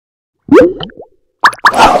Welcome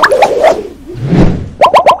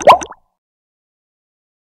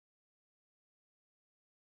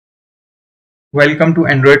to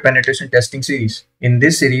Android Penetration Testing series. In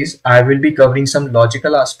this series, I will be covering some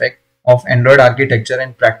logical aspect of Android architecture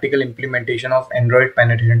and practical implementation of Android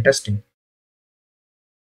penetration testing.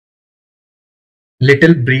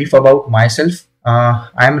 Little brief about myself. I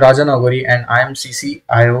am Rajan Agori and I am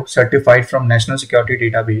CCIO certified from National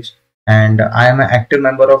Security Database, and I am an active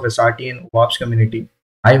member of SRT and OAups community.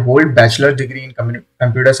 I hold bachelor's degree in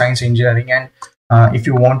computer science engineering, and if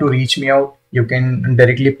you want to reach me out, you can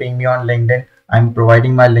directly ping me on LinkedIn. I'm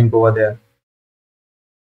providing my link over there.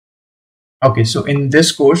 Okay, so in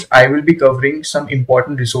this course, I will be covering some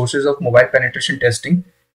important resources of mobile penetration testing,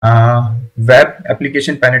 web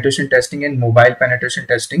application penetration testing, and mobile penetration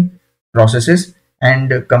testing processes,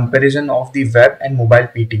 and comparison of the web and mobile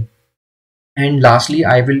PT. And lastly,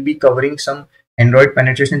 I will be covering some Android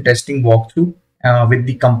penetration testing walkthrough with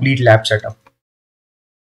the complete lab setup.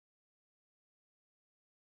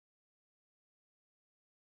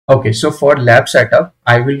 Okay, so for lab setup,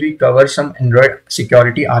 I will be cover some Android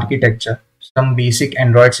security architecture, some basic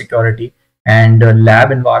Android security, and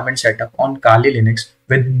lab environment setup on Kali Linux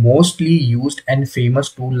with mostly used and famous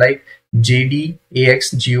tool like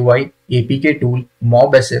JDAX GUI, APK tool,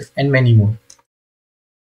 MobSF, and many more.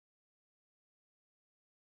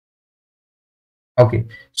 Okay,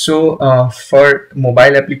 so for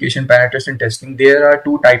mobile application penetration testing, there are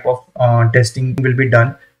two type of testing will be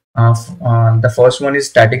done. The first one is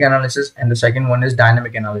static analysis, and the second one is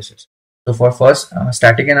dynamic analysis. So for first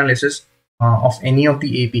static analysis of any of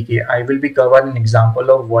the APK, I will be cover an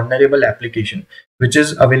example of vulnerable application, which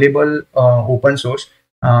is available open source,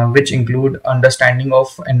 which include understanding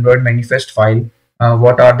of Android manifest file,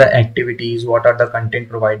 what are the activities, what are the content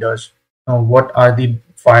providers, what are the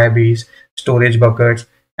Firebase, storage buckets,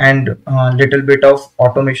 and a little bit of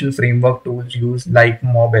automation framework tools used like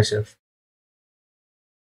MobSF.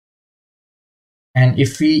 And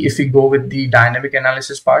if we go with the dynamic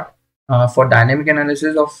analysis part, for dynamic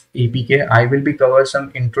analysis of APK, I will be cover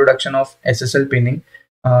some introduction of SSL pinning,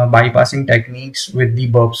 bypassing techniques with the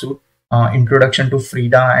burp suite, introduction to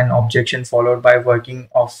FRIDA and objection, followed by working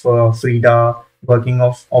of FRIDA, working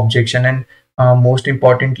of objection, and most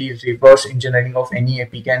importantly, reverse engineering of any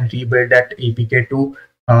APK and rebuild that APK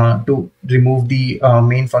to remove the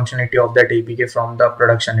main functionality of that APK from the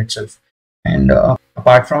production itself. And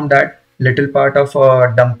apart from that, little part of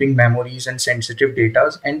dumping memories and sensitive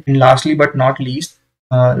data, and lastly but not least,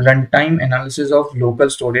 runtime analysis of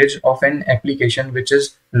local storage of an application which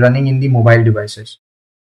is running in the mobile devices.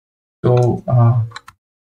 So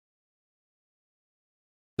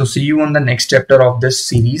so see you on the next chapter of this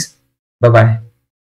series. Bye bye.